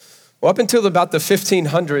Well, up until about the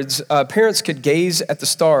 1500s, parents could gaze at the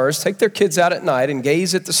stars, take their kids out at night and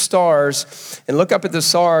gaze at the stars and look up at the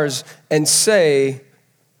stars and say,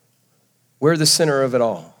 we're the center of it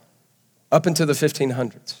all, up until the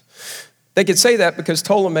 1500s. They could say that because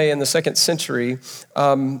Ptolemy in the 2nd century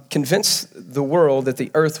convinced the world that the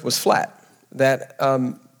earth was flat, that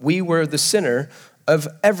we were the center of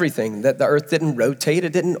everything, that the earth didn't rotate,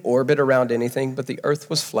 it didn't orbit around anything, but the earth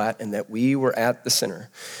was flat and that we were at the center.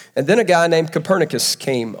 And then a guy named Copernicus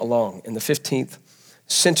came along in the 15th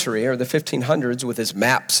century or the 1500s with his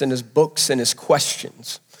maps and his books and his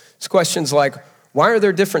questions. His questions like, why are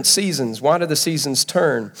there different seasons? Why do the seasons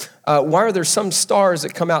turn? Why are there some stars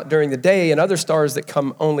that come out during the day and other stars that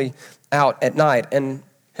come only out at night? And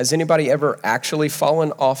has anybody ever actually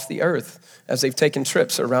fallen off the earth as they've taken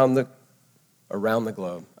trips around the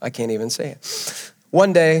globe? I can't even say it.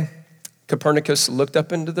 One day, Copernicus looked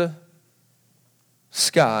up into the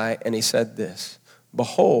sky and he said this,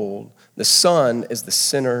 behold, the sun is the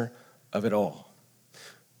center of it all.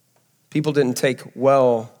 People didn't take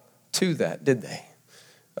well to that, did they?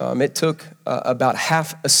 It took about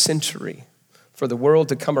half a century for the world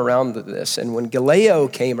to come around to this. And when Galileo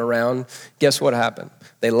came around, guess what happened?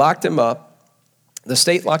 They locked him up. The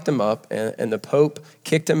state locked him up, and the Pope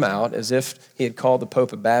kicked him out as if he had called the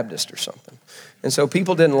Pope a Baptist or something. And so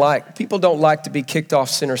people don't like to be kicked off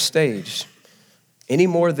center stage any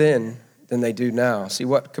more then than they do now. See,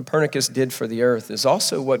 what Copernicus did for the earth is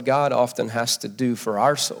also what God often has to do for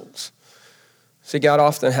our souls. See, God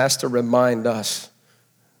often has to remind us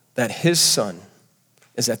that his son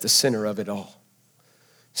is at the center of it all.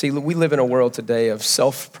 See, we live in a world today of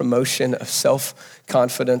self-promotion, of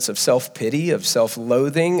self-confidence, of self-pity, of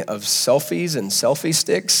self-loathing, of selfies and selfie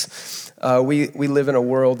sticks. We live in a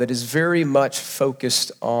world that is very much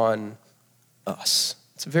focused on us.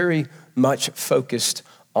 It's very much focused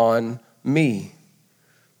on me.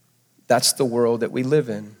 That's the world that we live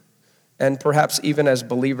in. And perhaps even as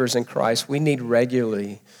believers in Christ, we need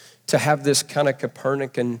regularly to have this kind of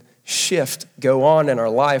Copernican shift go on in our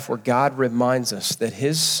life where God reminds us that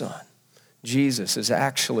his son, Jesus, is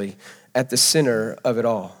actually at the center of it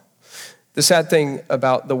all. The sad thing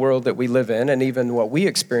about the world that we live in, and even what we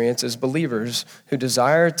experience as believers who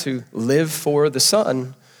desire to live for the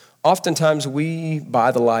Son, oftentimes we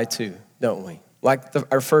buy the lie too, don't we? Like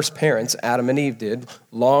our first parents, Adam and Eve, did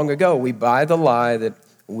long ago. We buy the lie that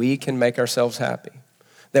we can make ourselves happy,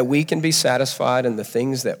 that we can be satisfied in the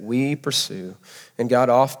things that we pursue. And God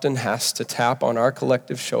often has to tap on our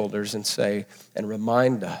collective shoulders and say, and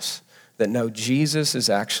remind us that no, Jesus is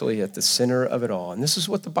actually at the center of it all. And this is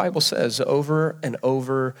what the Bible says over and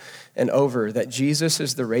over and over, that Jesus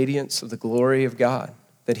is the radiance of the glory of God,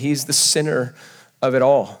 that he's the center of it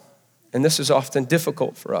all. And this is often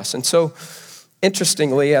difficult for us. And so,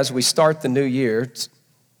 interestingly, as we start the new year,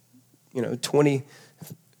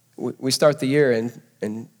 we start the year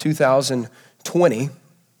in 2020,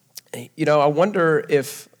 I wonder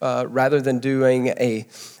if rather than doing a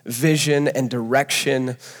vision and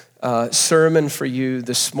direction sermon for you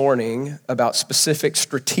this morning about specific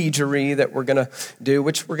strategery that we're going to do,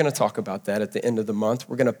 which we're going to talk about that at the end of the month.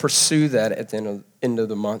 We're going to pursue that at the end of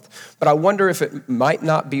the month. But I wonder if it might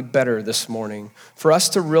not be better this morning for us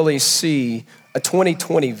to really see a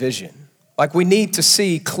 2020 vision. Like we need to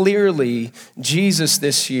see clearly Jesus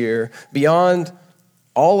this year beyond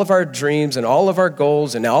all of our dreams and all of our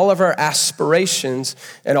goals and all of our aspirations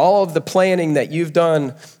and all of the planning that you've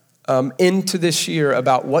done into this year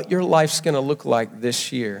about what your life's going to look like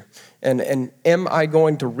this year. And am I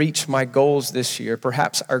going to reach my goals this year?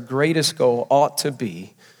 Perhaps our greatest goal ought to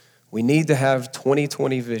be, we need to have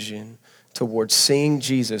 2020 vision towards seeing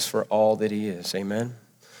Jesus for all that he is. Amen?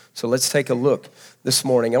 So let's take a look this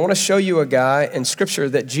morning. I want to show you a guy in Scripture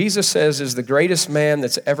that Jesus says is the greatest man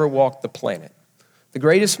that's ever walked the planet. The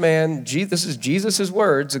greatest man, this is Jesus'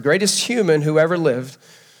 words, the greatest human who ever lived.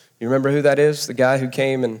 You remember who that is? The guy who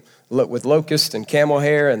came and looked with locust and camel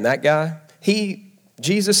hair and that guy?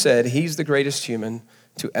 Jesus said he's the greatest human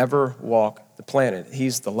to ever walk the planet.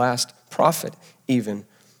 He's the last prophet even,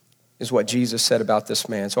 is what Jesus said about this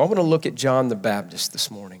man. So I want to look at John the Baptist this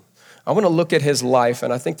morning. I want to look at his life,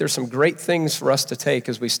 and I think there's some great things for us to take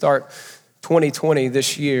as we start 2020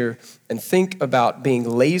 this year and think about being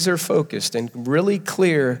laser focused and really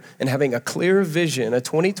clear and having a clear vision, a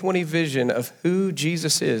 2020 vision of who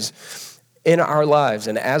Jesus is in our lives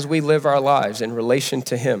and as we live our lives in relation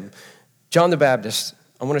to him. John the Baptist,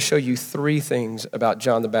 I want to show you three things about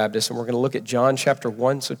John the Baptist, and we're going to look at John chapter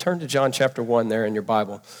 1. So turn to John chapter 1 there in your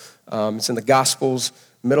Bible. It's in the Gospels,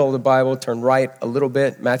 middle of the Bible. Turn right a little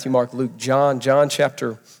bit. Matthew, Mark, Luke, John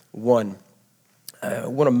chapter 1. I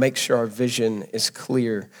want to make sure our vision is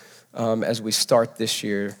clear as we start this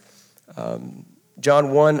year.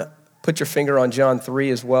 John 1, put your finger on John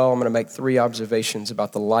 3 as well. I'm going to make 3 observations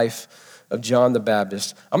about the life of John the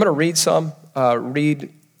Baptist. I'm going to read some, we're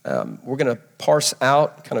going to parse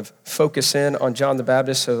out, kind of focus in on John the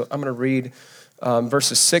Baptist. So I'm going to read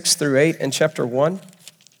verses 6 through 8 in chapter 1,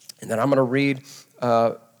 and then I'm going to read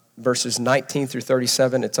verses 19 through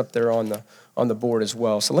 37. It's up there on the board as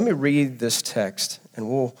well. So let me read this text, and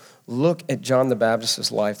we'll look at John the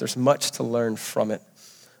Baptist's life. There's much to learn from it.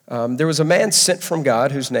 There was a man sent from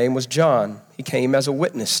God whose name was John. He came as a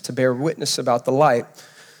witness to bear witness about the light,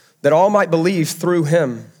 that all might believe through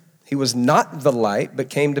him. He was not the light,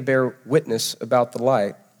 but came to bear witness about the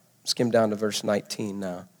light. Skim down to verse 19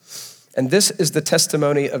 now. And this is the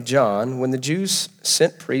testimony of John when the Jews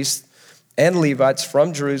sent priests and Levites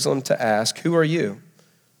from Jerusalem to ask, "Who are you?"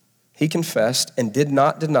 He confessed and did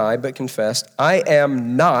not deny, but confessed, "I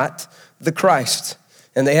am not the Christ."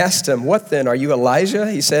 And they asked him, "What then? Are you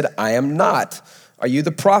Elijah?" He said, "I am not." "Are you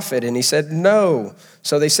the prophet?" And he said, "No."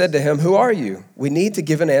 So they said to him, "Who are you? We need to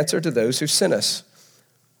give an answer to those who sent us.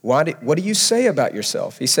 What do you say about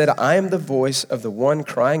yourself?" He said, "I am the voice of the one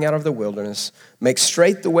crying out of the wilderness, make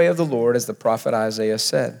straight the way of the Lord, as the prophet Isaiah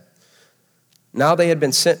said." Now they had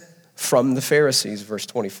been sent from the Pharisees, verse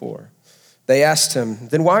 24. They asked him,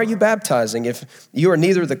 "Then why are you baptizing if you are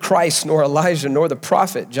neither the Christ nor Elijah nor the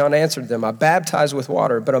prophet?" John answered them, "I baptize with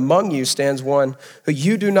water, but among you stands one who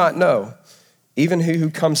you do not know, even he who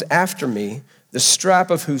comes after me, the strap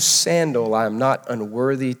of whose sandal I am not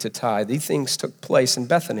unworthy to tie." These things took place in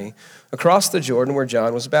Bethany, across the Jordan where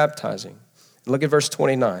John was baptizing. Look at verse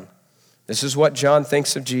 29. This is what John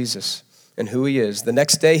thinks of Jesus and who he is. The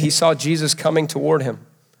next day he saw Jesus coming toward him.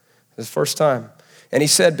 The first time. And he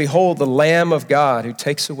said, "Behold, the Lamb of God who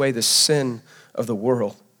takes away the sin of the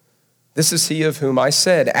world. This is he of whom I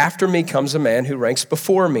said, after me comes a man who ranks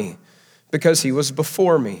before me, because he was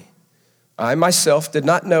before me. I myself did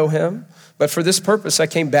not know him, but for this purpose I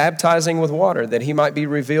came baptizing with water, that he might be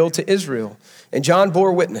revealed to Israel." And John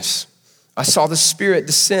bore witness. "I saw the Spirit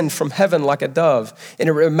descend from heaven like a dove, and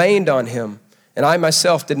it remained on him. And I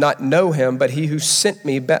myself did not know him, but he who sent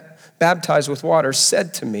me baptized with water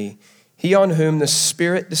said to me, 'He on whom the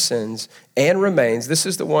Spirit descends and remains, this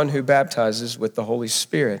is the one who baptizes with the Holy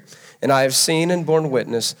Spirit. And I have seen and borne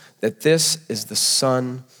witness that this is the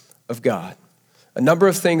Son of God.'" A number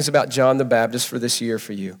of things about John the Baptist for this year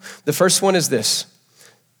for you. The first one is this: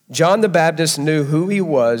 John the Baptist knew who he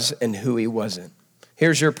was and who he wasn't.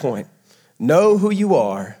 Here's your point. Know who you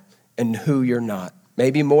are and who you're not.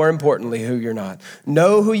 Maybe more importantly, who you're not.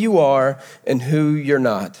 Know who you are and who you're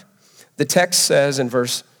not. The text says in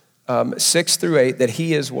verse 6 through 8 that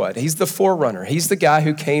he is what? He's the forerunner. He's the guy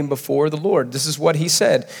who came before the Lord. This is what he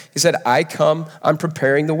said. He said, I'm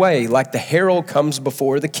preparing the way, like the herald comes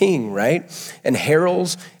before the king, right? And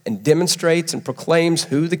heralds and demonstrates and proclaims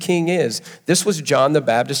who the king is. This was John the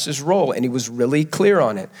Baptist's role, and he was really clear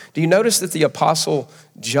on it. Do you notice that the Apostle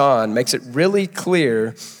John makes it really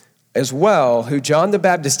clear as well who John the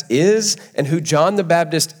Baptist is and who John the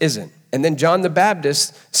Baptist isn't? And then John the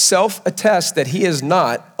Baptist self-attests that he is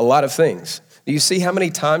not a lot of things. Do you see how many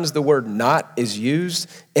times the word "not" is used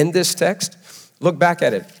in this text? Look back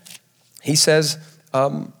at it. He says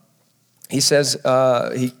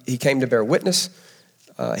he came to bear witness.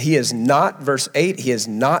 He is not, verse 8, he is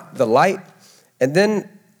not the light. And then,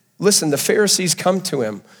 listen, the Pharisees come to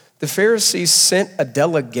him. The Pharisees sent a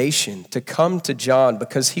delegation to come to John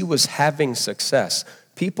because he was having success.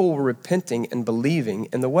 People were repenting and believing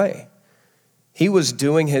in the way. He was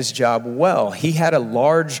doing his job well. He had a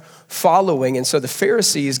large following, and so the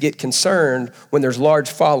Pharisees get concerned when there's large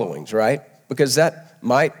followings, right? Because that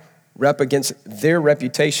might rep against their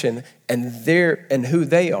reputation and who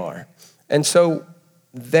they are. And so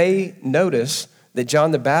they notice that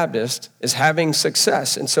John the Baptist is having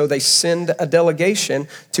success, and so they send a delegation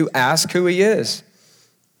to ask who he is.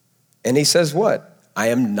 And he says what? "I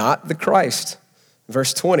am not the Christ."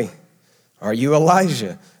 Verse 20, "Are you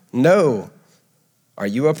Elijah?" "No." "Are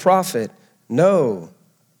you a prophet?" "No."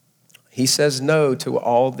 He says no to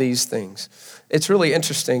all these things. It's really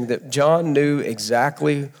interesting that John knew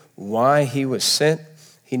exactly why he was sent.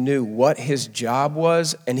 He knew what his job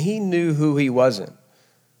was, and he knew who he wasn't.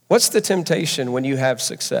 What's the temptation when you have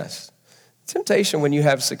success? The temptation when you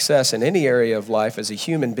have success in any area of life as a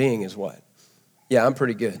human being is what? Yeah, I'm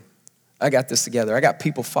pretty good. I got this together. I got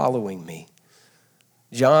people following me.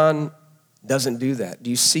 John doesn't do that. Do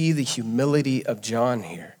you see the humility of John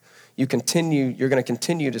here? You're going to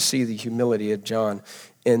continue to see the humility of John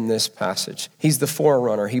in this passage. He's the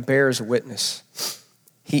forerunner. He bears witness.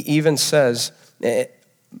 He even says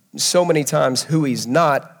so many times who he's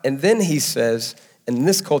not. And then he says, in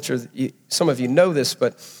this culture, some of you know this,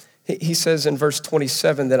 but he says in verse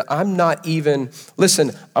 27 that I'm not even,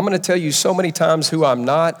 listen, I'm going to tell you so many times who I'm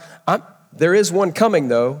not. There is one coming,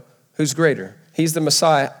 though, who's greater. He's the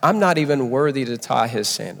Messiah. I'm not even worthy to tie his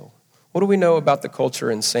sandal. What do we know about the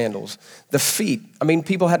culture in sandals? The feet. I mean,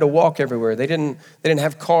 people had to walk everywhere. They didn't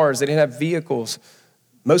have cars. They didn't have vehicles.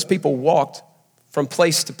 Most people walked from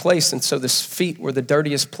place to place, and so the feet were the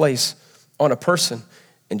dirtiest place on a person.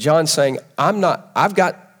 And John's saying,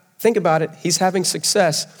 think about it. He's having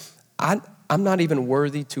success. I'm not even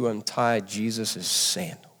worthy to untie Jesus'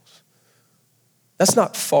 sandals. That's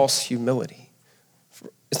not false humility.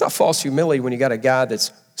 It's not false humility when you got a guy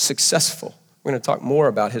that's successful. We're going to talk more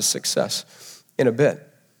about his success in a bit.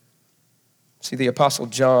 See, the Apostle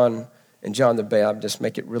John and John the Baptist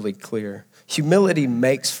make it really clear. Humility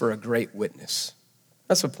makes for a great witness.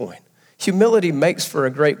 That's the point. Humility makes for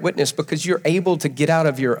a great witness because you're able to get out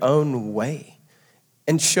of your own way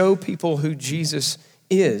and show people who Jesus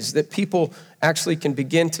is, that people actually can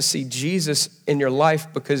begin to see Jesus in your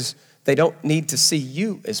life because they don't need to see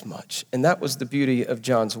you as much. And that was the beauty of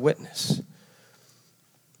John's witness.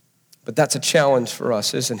 But that's a challenge for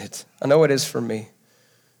us, isn't it? I know it is for me.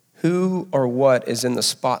 Who or what is in the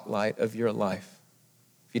spotlight of your life?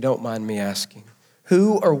 If you don't mind me asking.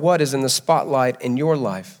 Who or what is in the spotlight in your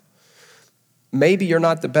life? Maybe you're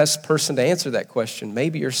not the best person to answer that question.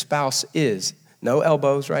 Maybe your spouse is. No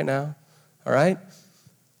elbows right now, all right?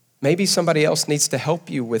 Maybe somebody else needs to help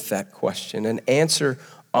you with that question and answer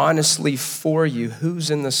honestly for you. Who's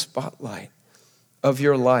in the spotlight of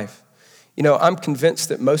your life? You know, I'm convinced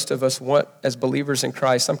that most of us want, as believers in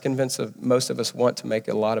Christ, I'm convinced that most of us want to make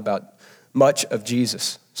a lot about much of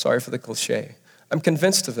Jesus. Sorry for the cliche. I'm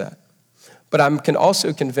convinced of that. But I'm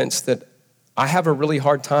also convinced that I have a really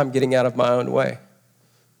hard time getting out of my own way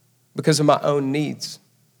because of my own needs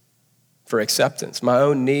for acceptance, my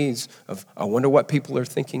own needs of, I wonder what people are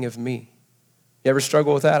thinking of me. You ever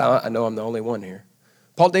struggle with that? I know I'm the only one here.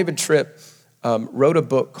 Paul David Tripp wrote a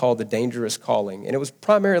book called The Dangerous Calling, and it was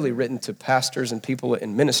primarily written to pastors and people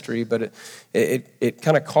in ministry, but it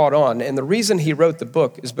kind of caught on. And the reason he wrote the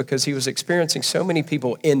book is because he was experiencing so many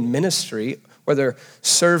people in ministry, whether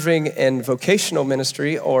serving in vocational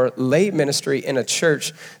ministry or lay ministry in a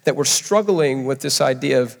church, that were struggling with this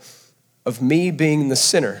idea of me being the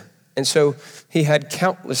sinner. And so he had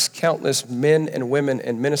countless men and women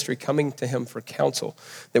in ministry coming to him for counsel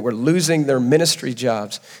that were losing their ministry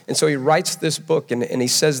jobs. And so he writes this book, and he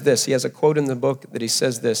says this. He has a quote in the book that he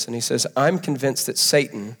says this, and he says, I'm convinced that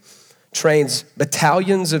Satan trains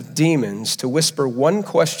battalions of demons to whisper one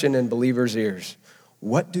question in believers' ears.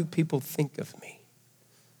 What do people think of me?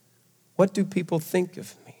 What do people think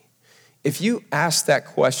of me? If you ask that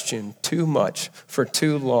question too much for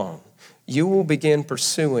too long, you will begin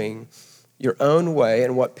pursuing your own way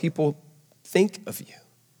and what people think of you.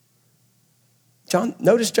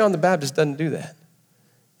 Notice John the Baptist doesn't do that.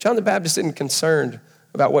 John the Baptist isn't concerned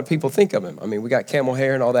about what people think of him. I mean, we got camel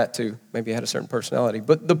hair and all that too. Maybe he had a certain personality.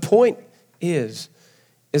 But the point is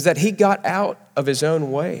that he got out of his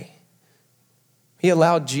own way. He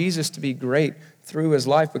allowed Jesus to be great through his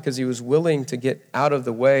life because he was willing to get out of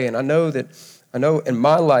the way. And I know in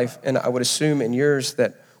my life, and I would assume in yours,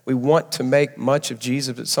 that we want to make much of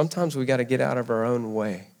Jesus, but sometimes we got to get out of our own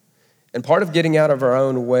way. And part of getting out of our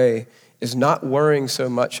own way is not worrying so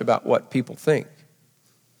much about what people think.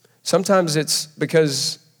 Sometimes it's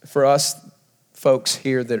because for us folks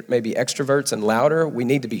here that may be extroverts and louder, we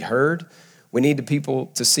need to be heard. We need people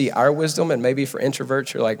to see our wisdom. And maybe for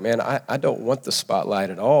introverts, you're like, man, I don't want the spotlight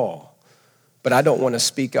at all, but I don't want to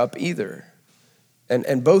speak up either.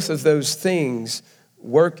 And both of those things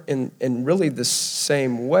work in really the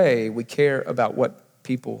same way. We care about what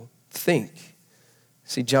people think.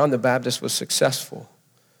 See, John the Baptist was successful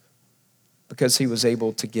because he was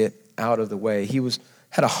able to get out of the way. He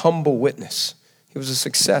had a humble witness. He was a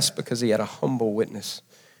success because he had a humble witness,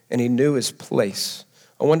 and he knew his place.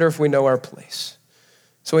 I wonder if we know our place.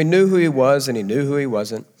 So he knew who he was, and he knew who he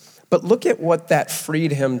wasn't. But look at what that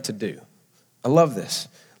freed him to do. I love this.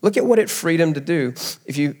 Look at what it freed him to do.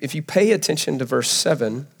 If you pay attention to verse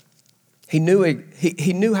 7, he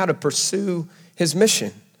knew how to pursue his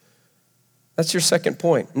mission. That's your second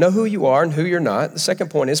point. Know who you are and who you're not. The second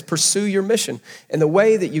point is pursue your mission. And the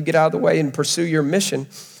way that you get out of the way and pursue your mission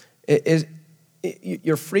is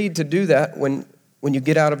you're freed to do that when you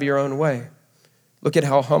get out of your own way. Look at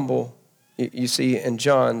how humble you see in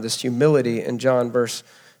John, this humility in John verse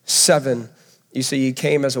 7. You see, he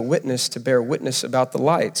came as a witness to bear witness about the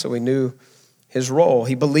light, so he knew his role.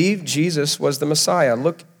 He believed Jesus was the Messiah.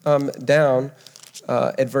 Look down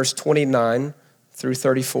at verse 29 through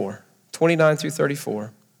 34. 29 through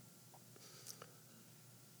 34.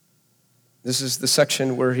 This is the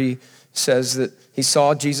section where he says that he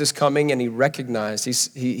saw Jesus coming and he recognized,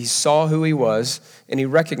 he saw who he was, and he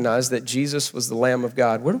recognized that Jesus was the Lamb of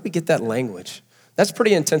God. Where do we get that language? That's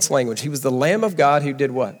pretty intense language. He was the Lamb of God who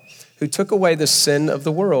did what? Who took away the sin of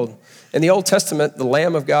the world. In the Old Testament, the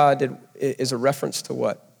Lamb of God is a reference to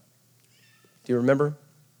what? Do you remember?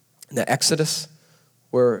 In the Exodus,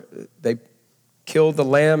 where they killed the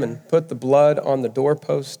lamb and put the blood on the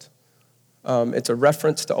doorpost. It's a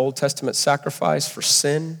reference to Old Testament sacrifice for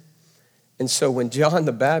sin. And so when John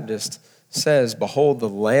the Baptist says, behold the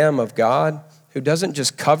Lamb of God, who doesn't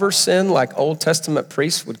just cover sin like Old Testament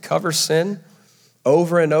priests would cover sin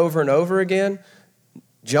over and over and over again,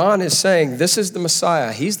 John is saying this is the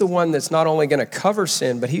Messiah. He's the one that's not only going to cover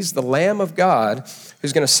sin, but he's the Lamb of God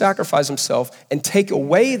who's going to sacrifice himself and take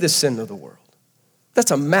away the sin of the world.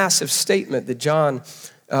 That's a massive statement that John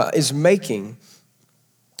is making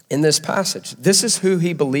in this passage. This is who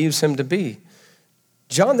he believes him to be.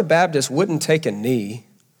 John the Baptist wouldn't take a knee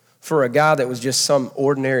for a guy that was just some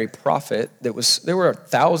ordinary prophet. There were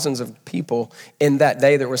thousands of people in that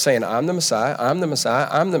day that were saying, I'm the Messiah, I'm the Messiah,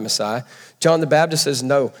 I'm the Messiah. John the Baptist says,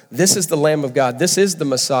 no, this is the Lamb of God, this is the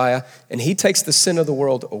Messiah, and he takes the sin of the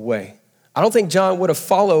world away. I don't think John would have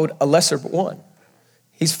followed a lesser one.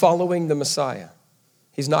 He's following the Messiah.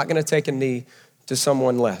 He's not going to take a knee to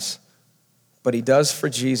someone less, but he does for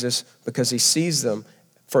Jesus because he sees them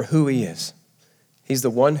for who he is. He's the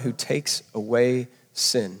one who takes away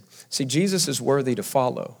sin. See, Jesus is worthy to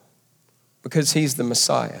follow because he's the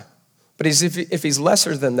Messiah. But if he's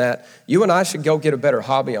lesser than that, you and I should go get a better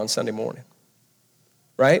hobby on Sunday morning,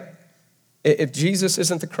 right? If Jesus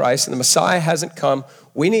isn't the Christ and the Messiah hasn't come,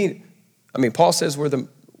 Paul says we're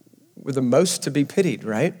the most to be pitied,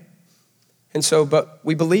 right? And so, but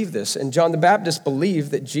we believe this. And John the Baptist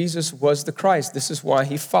believed that Jesus was the Christ. This is why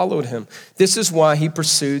he followed him. This is why he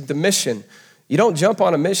pursued the mission. You don't jump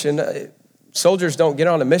on a mission. Soldiers don't get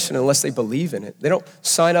on a mission unless they believe in it. They don't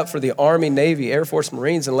sign up for the Army, Navy, Air Force,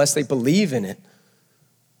 Marines unless they believe in it.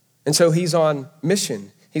 And so he's on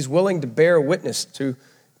mission. He's willing to bear witness, to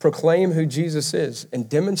proclaim who Jesus is and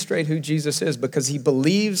demonstrate who Jesus is because he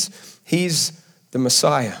believes he's the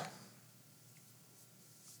Messiah.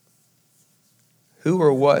 Who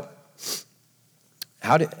or what?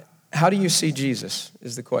 How do you see Jesus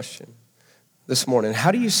is the question this morning.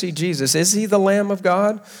 How do you see Jesus? Is he the Lamb of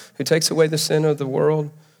God who takes away the sin of the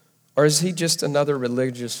world? Or is he just another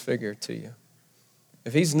religious figure to you?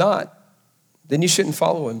 If he's not, then you shouldn't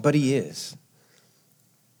follow him, but he is.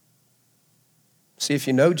 See, if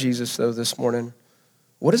you know Jesus, though, this morning,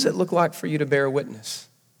 what does it look like for you to bear witness?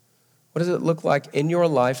 What does it look like in your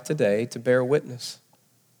life today to bear witness?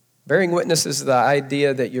 Bearing witness is the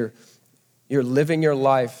idea that you're living your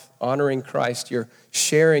life honoring Christ. You're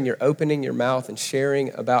sharing, you're opening your mouth and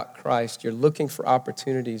sharing about Christ. You're looking for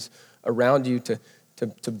opportunities around you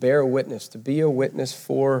to bear witness, to be a witness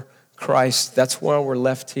for Christ. That's why we're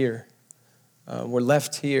left here. We're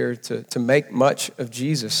left here to make much of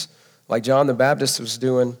Jesus, like John the Baptist was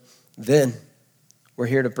doing then. We're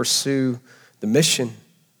here to pursue the mission.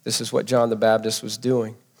 This is what John the Baptist was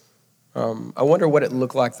doing. I wonder what it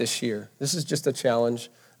looked like this year. This is just a challenge.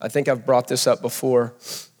 I think I've brought this up before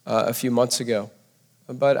a few months ago,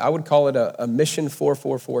 but I would call it a Mission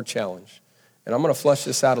 444 challenge. And I'm going to flesh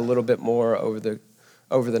this out a little bit more over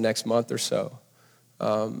the next month or so.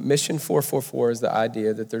 Mission 444 is the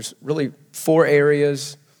idea that there's really 4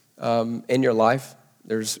 areas in your life.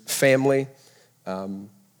 There's family,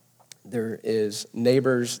 there is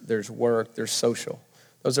neighbors, there's work, there's social.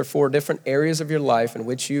 Those are 4 different areas of your life in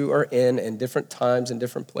which you are in different times and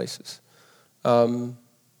different places. Find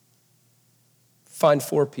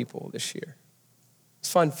 4 people this year.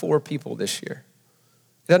 Let's find 4 people this year.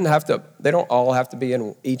 They don't all have to be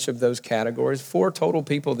in each of those categories. 4 total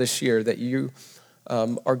people this year that you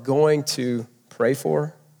are going to pray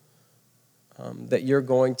for, that you're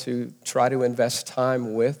going to try to invest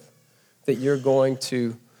time with, that you're going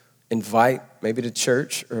to invite maybe to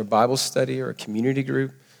church or a Bible study or a community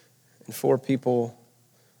group, and 4 people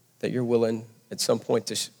that you're willing at some point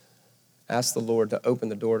to ask the Lord to open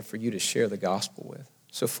the door for you to share the gospel with.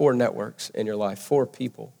 So 4 networks in your life, 4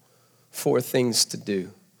 people, 4 things to do.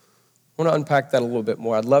 I want to unpack that a little bit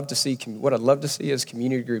more. What I'd love to see is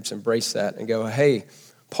community groups embrace that and go, hey,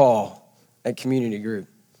 Paul at community group,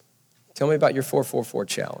 tell me about your 444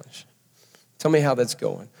 challenge. Tell me how that's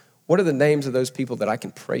going. What are the names of those people that I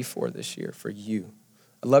can pray for this year for you?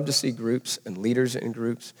 I'd love to see groups and leaders in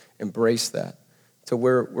groups embrace that to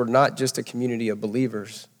where we're not just a community of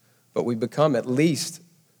believers, but we become at least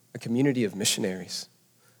a community of missionaries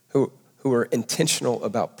who are intentional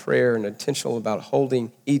about prayer and intentional about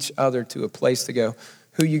holding each other to a place to go.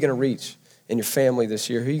 Who are you going to reach in your family this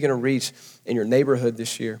year? Who are you going to reach in your neighborhood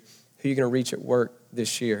this year? Who are you going to reach at work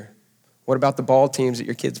this year? What about the ball teams that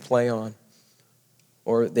your kids play on?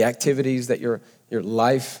 Or the activities that your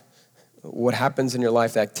life, what happens in your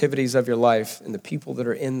life, the activities of your life, and the people that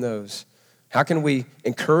are in those? How can we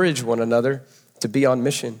encourage one another to be on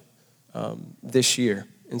mission this year?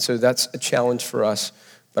 And so that's a challenge for us.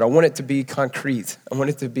 But I want it to be concrete. I want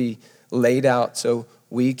it to be laid out so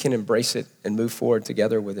we can embrace it and move forward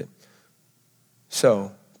together with it.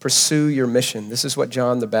 So pursue your mission. This is what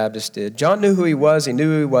John the Baptist did. John knew who he was. He knew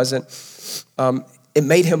who he wasn't. It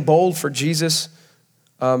made him bold for Jesus.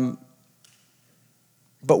 But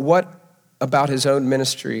what about his own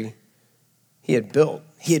ministry he had built?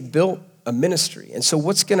 He had built a ministry. And so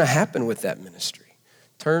what's going to happen with that ministry?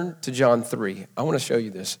 Turn to John 3. I want to show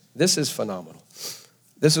you this. This is phenomenal.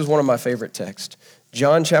 This is one of my favorite texts.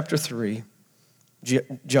 John chapter 3.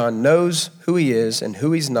 John knows who he is and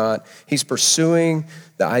who he's not. He's pursuing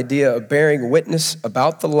the idea of bearing witness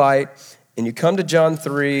about the light. And you come to John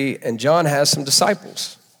 3, and John has some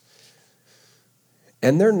disciples.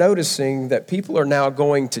 And they're noticing that people are now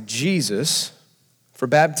going to Jesus for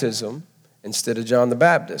baptism instead of John the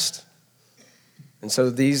Baptist. And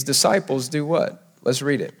so these disciples do what? Let's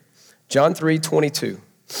read it. John 3:22.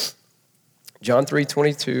 John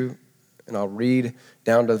 3:22, and I'll read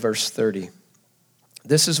down to verse 30.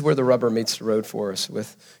 This is where the rubber meets the road for us,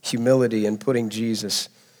 with humility and putting Jesus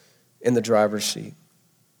in the driver's seat.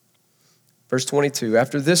 Verse 22,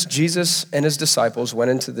 after this, Jesus and his disciples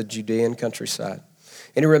went into the Judean countryside,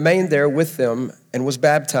 and he remained there with them and was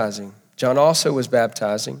baptizing. John also was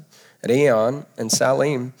baptizing at Aenon and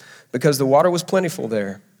Salim, because the water was plentiful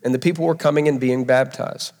there, and the people were coming and being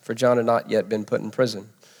baptized, for John had not yet been put in prison.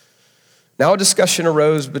 Now a discussion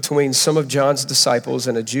arose between some of John's disciples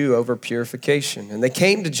and a Jew over purification. And they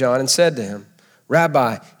came to John and said to him,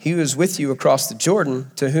 Rabbi, he who is with you across the Jordan,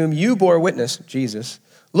 to whom you bore witness, Jesus,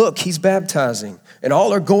 look, he's baptizing, and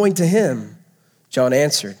all are going to him. John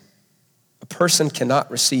answered, a person cannot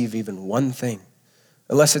receive even one thing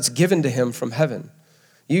unless it's given to him from heaven.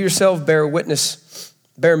 You yourself bear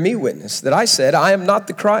me witness, that I said, I am not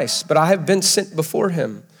the Christ, but I have been sent before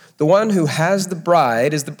him. The one who has the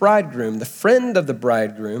bride is the bridegroom, the friend of the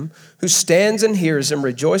bridegroom, who stands and hears him,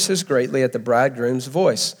 rejoices greatly at the bridegroom's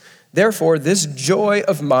voice. Therefore, this joy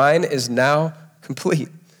of mine is now complete.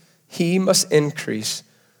 He must increase,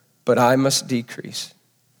 but I must decrease.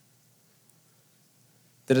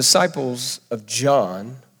 The disciples of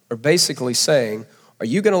John are basically saying, are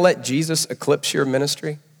you going to let Jesus eclipse your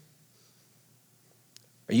ministry?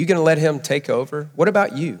 Are you going to let him take over? What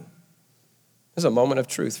about you? It was a moment of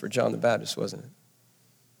truth for John the Baptist, wasn't it?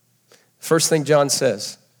 First thing John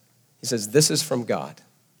says, he says, this is from God.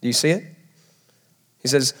 Do you see it? He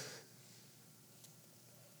says,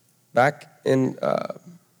 he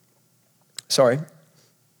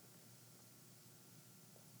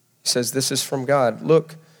says, this is from God.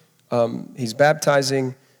 Look, he's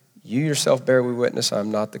baptizing. You yourself bear me witness, I'm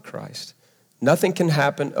not the Christ. Nothing's going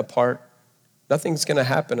to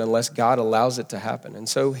happen unless God allows it to happen. And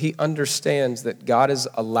so he understands that God is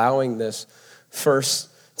allowing this first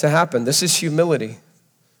to happen. This is humility,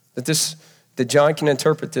 that John can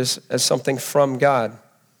interpret this as something from God.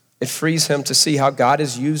 It frees him to see how God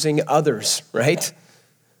is using others, right?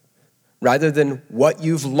 Rather than what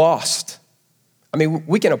you've lost. I mean,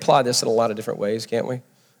 we can apply this in a lot of different ways, can't we?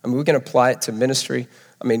 I mean, we can apply it to ministry.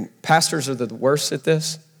 I mean, pastors are the worst at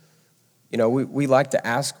this. You know, we like to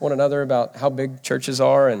ask one another about how big churches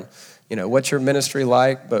are and, you know, what's your ministry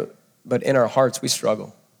like, but in our hearts, we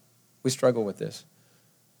struggle. We struggle with this.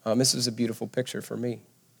 This is a beautiful picture for me.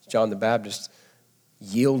 John the Baptist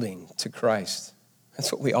yielding to Christ.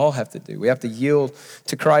 That's what we all have to do. We have to yield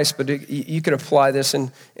to Christ, but you could apply this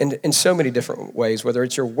in so many different ways, whether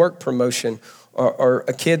it's your work promotion or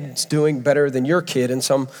a kid's doing better than your kid in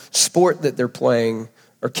some sport that they're playing,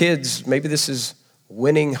 or kids, maybe this is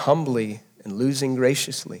winning humbly and losing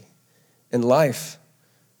graciously in life.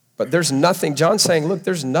 But there's nothing, John's saying, look,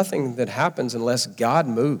 there's nothing that happens unless God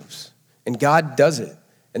moves, and God does it.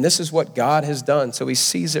 And this is what God has done, so he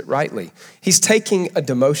sees it rightly. He's taking a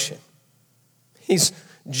demotion. He's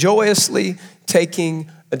joyously taking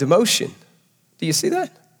a demotion. Do you see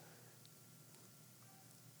that?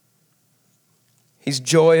 He's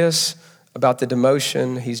joyous about the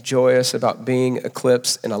demotion. He's joyous about being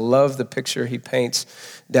eclipsed. And I love the picture he paints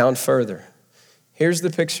down further. Here's the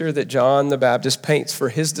picture that John the Baptist paints for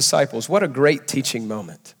his disciples. What a great teaching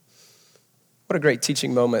moment. What a great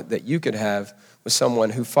teaching moment that you could have with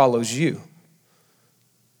someone who follows you.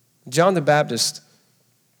 John the Baptist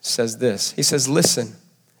says this. He says, listen,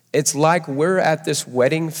 it's like we're at this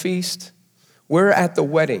wedding feast. We're at the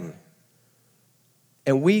wedding.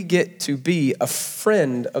 And we get to be a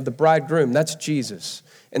friend of the bridegroom. That's Jesus.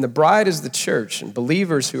 And the bride is the church and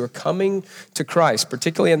believers who are coming to Christ,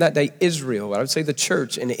 particularly in that day, Israel. I would say the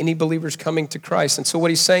church and any believers coming to Christ. And so what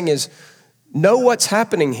he's saying is, know what's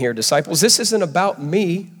happening here, disciples. This isn't about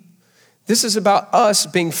me. This is about us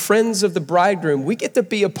being friends of the bridegroom. We get to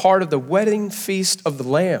be a part of the wedding feast of the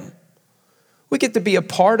Lamb. We get to be a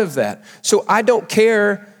part of that. So I don't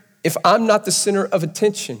care if I'm not the center of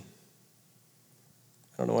attention.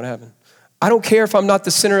 I don't know what happened. I don't care if I'm not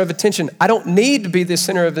the center of attention. I don't need to be the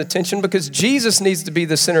center of attention because Jesus needs to be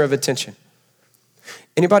the center of attention.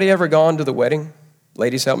 Anybody ever gone to the wedding?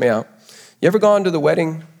 Ladies, help me out. You ever gone to the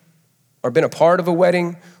wedding or been a part of a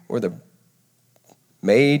wedding where the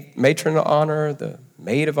matron of honor, the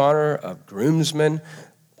maid of honor, a groomsman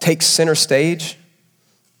takes center stage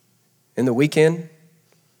in the weekend?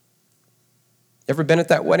 Ever been at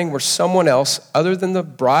that wedding where someone else other than the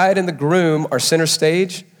bride and the groom are center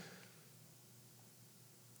stage?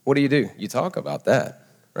 What do? You talk about that,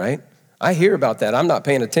 right? I hear about that. I'm not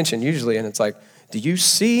paying attention usually, and it's like, do you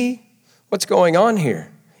see what's going on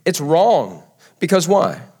here? It's wrong. Because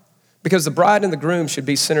why? Because the bride and the groom should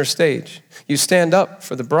be center stage. You stand up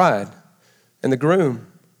for the bride and the groom,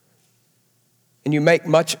 and you make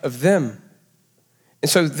much of them. And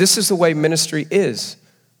so this is the way ministry is.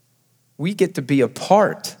 We get to be a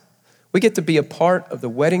part. We get to be a part of the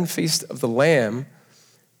wedding feast of the Lamb,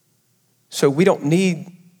 so we don't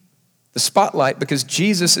need the spotlight because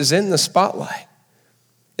Jesus is in the spotlight.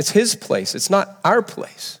 It's his place. It's not our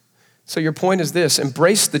place. So your point is this: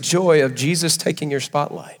 embrace the joy of Jesus taking your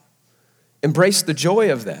spotlight. Embrace the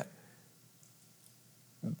joy of that.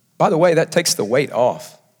 By the way, that takes the weight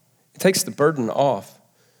off. It takes the burden off.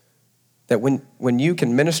 That when you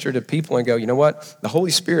can minister to people and go, you know what? The Holy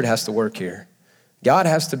Spirit has to work here. God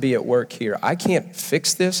has to be at work here. I can't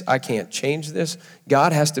fix this. I can't change this.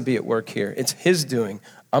 God has to be at work here. It's his doing.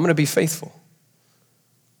 I'm going to be faithful.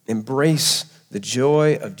 Embrace the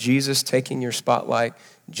joy of Jesus taking your spotlight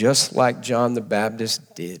just like John the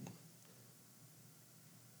Baptist did.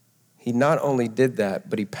 He not only did that,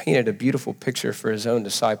 but he painted a beautiful picture for his own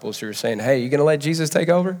disciples who were saying, hey, you going to let Jesus take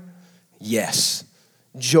over? Yes,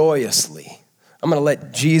 joyously. I'm going to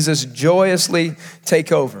let Jesus joyously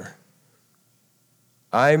take over.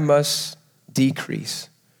 I must decrease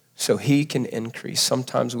so he can increase.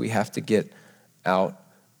 Sometimes we have to get out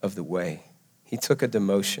of the way. He took a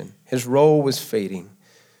demotion. His role was fading,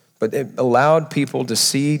 but it allowed people to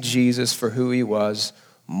see Jesus for who he was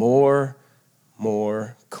more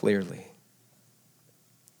clearly.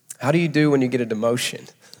 How do you do when you get a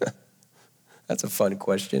demotion? That's a fun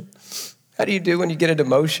question. How do you do when you get a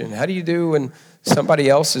demotion? How do you do when somebody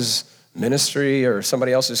else's ministry or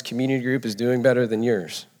somebody else's community group is doing better than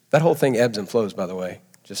yours? That whole thing ebbs and flows, by the way,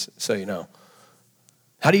 just so you know.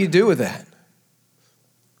 How do you do with that?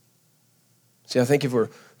 See, I think if we're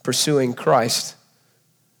pursuing Christ,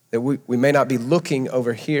 that we may not be looking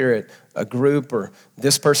over here at a group or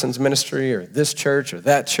this person's ministry or this church or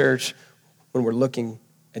that church when we're looking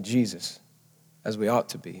at Jesus as we ought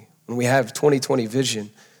to be. When we have 2020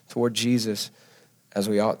 vision toward Jesus as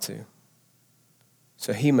we ought to.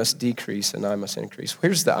 So he must decrease and I must increase.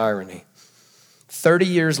 Here's the irony. 30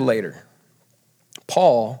 years later,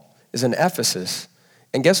 Paul is in Ephesus,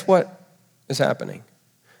 and guess what is happening?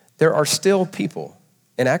 There are still people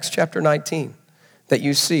in Acts chapter 19 that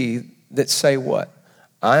you see that say what?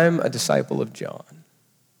 I'm a disciple of John.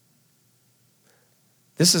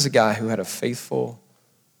 This is a guy who had a faithful,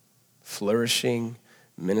 flourishing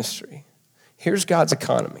ministry. Here's God's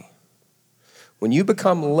economy. When you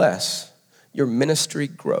become less, your ministry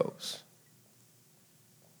grows.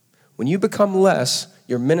 When you become less,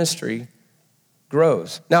 your ministry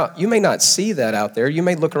grows. Now, you may not see that out there. You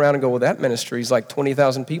may look around and go, well, that ministry is like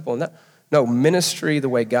 20,000 people. And no, ministry, the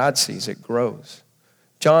way God sees it, grows.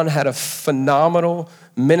 John had a phenomenal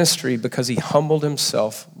ministry because he humbled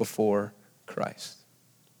himself before Christ.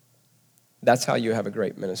 That's how you have a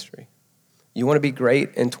great ministry. You want to be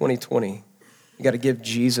great in 2020, you got to give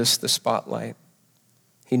Jesus the spotlight.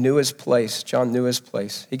 He knew his place. John knew his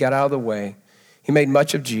place. He got out of the way. He made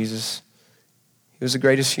much of Jesus. He was the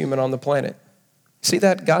greatest human on the planet. See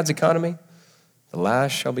that, God's economy? The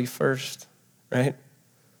last shall be first, right?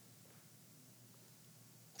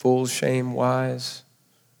 Fools shame wise.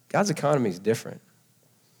 God's economy is different.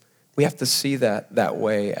 We have to see that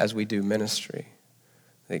way as we do ministry.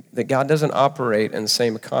 That God doesn't operate in the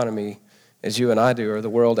same economy as you and I do, or the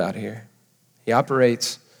world out here. He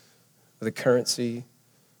operates with a currency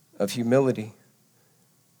of humility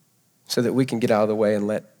so that we can get out of the way and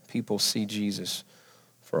let people see Jesus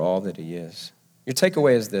for all that he is. Your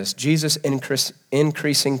takeaway is this: Jesus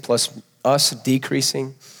increasing plus us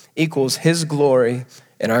decreasing equals his glory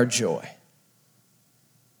and our joy.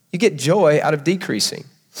 You get joy out of decreasing.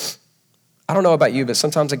 I don't know about you, but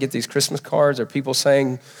sometimes I get these Christmas cards or people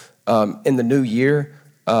saying in the new year,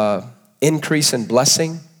 increase in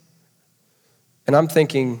blessing. And I'm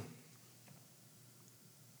thinking,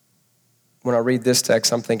 when I read this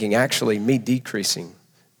text, I'm thinking, actually, me decreasing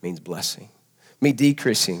means blessing. Me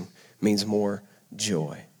decreasing means more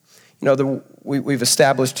joy. You know, we've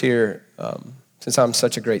established here, since I'm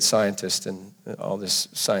such a great scientist and all this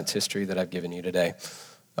science history that I've given you today,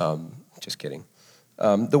 just kidding.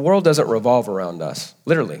 The world doesn't revolve around us.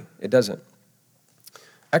 Literally, it doesn't.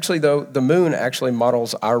 Actually, though, the moon actually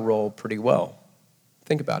models our role pretty well.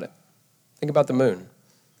 Think about it. Think about the moon.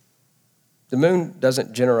 The moon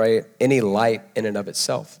doesn't generate any light in and of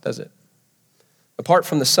itself, does it? Apart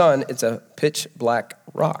from the sun, it's a pitch black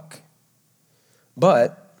rock.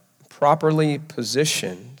 But properly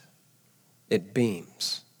positioned, it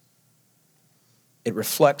beams. It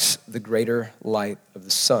reflects the greater light of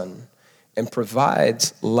the sun and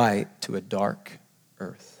provides light to a dark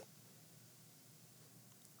earth.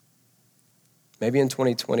 Maybe in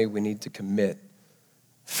 2020, we need to commit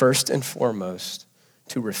first and foremost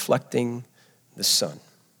to reflecting the sun.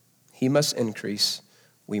 He must increase,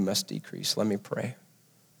 we must decrease. Let me pray.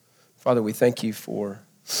 Father, we thank you for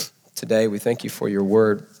today. We thank you for your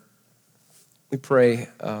word. We pray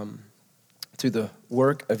through the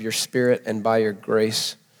work of your Spirit and by your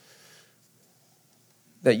grace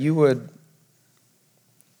that you would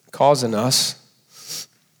cause in us,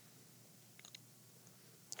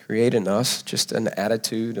 create in us just an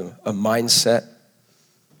attitude, a mindset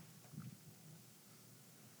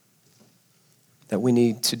that we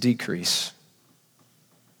need to decrease,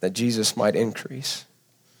 that Jesus might increase.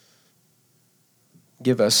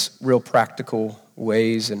 Give us real practical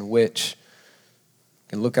ways in which we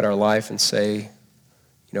can look at our life and say, you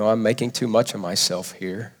know, I'm making too much of myself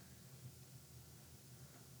here.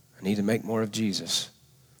 I need to make more of Jesus.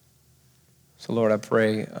 So Lord, I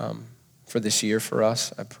pray for this year for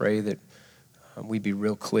us. I pray that we be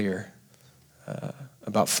real clear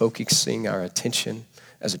about focusing our attention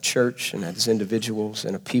as a church and as individuals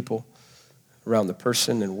and a people around the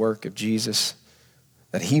person and work of Jesus,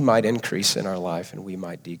 that he might increase in our life and we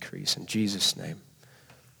might decrease. In Jesus' name,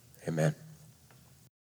 amen.